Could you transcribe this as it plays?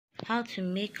How to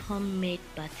make homemade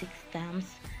batik stamps.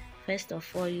 First of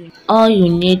all you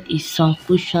need is some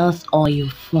cushions or your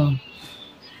phone.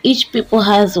 Each people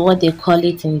has what they call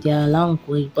it in their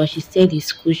language, but she said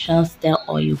it's cushion style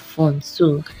or your phone.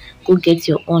 So go get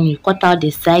your own. You cut out the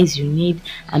size you need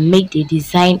and make the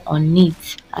design on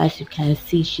it. As you can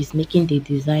see, she's making the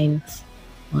designs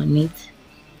on it.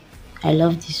 I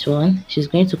love this one. She's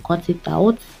going to cut it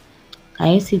out.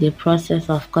 Can you see the process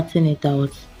of cutting it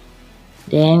out?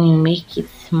 Then you make it,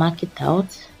 mark it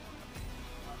out.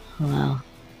 Wow.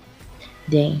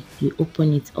 Then you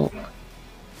open it up.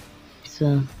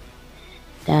 So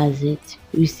that's it.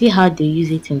 You see how they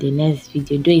use it in the next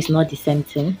video, though it's not the same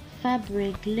thing.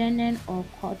 Fabric, linen or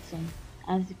cotton.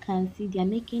 As you can see, they are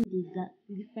making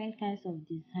different kinds of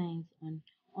designs on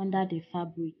under the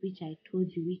fabric, which I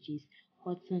told you, which is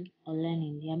cotton or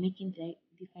linen. They are making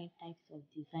different types of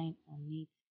design on it,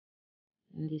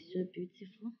 and they're so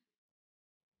beautiful.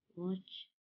 Watch,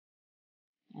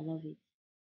 I love it.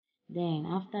 Then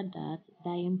after that,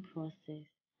 dyeing process.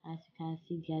 As you can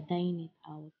see, they are dyeing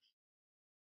it out.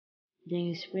 Then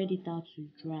you spread it out to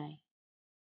dry.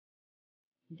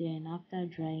 Then after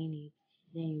drying it,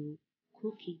 then you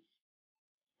cook it.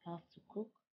 You have to cook.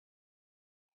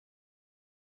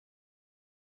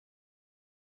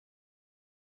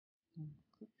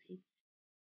 Cook it.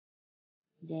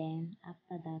 Then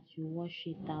after that you wash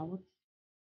it out.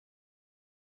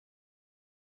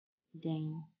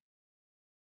 Then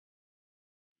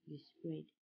you spread.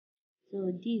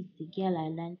 So this the girl I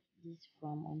learned this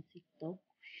from on TikTok.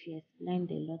 She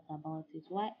explained a lot about it.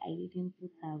 Why I didn't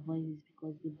put her voice is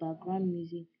because the background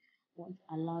music won't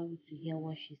allow you to hear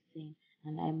what she's saying,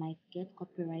 and I might get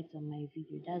copyright on my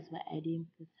video. That's why I didn't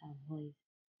put her voice.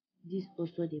 This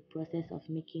also the process of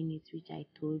making it, which I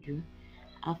told you.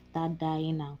 After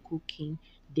dyeing and cooking,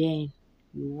 then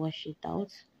you wash it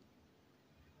out.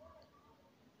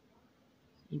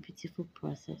 A beautiful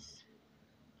process.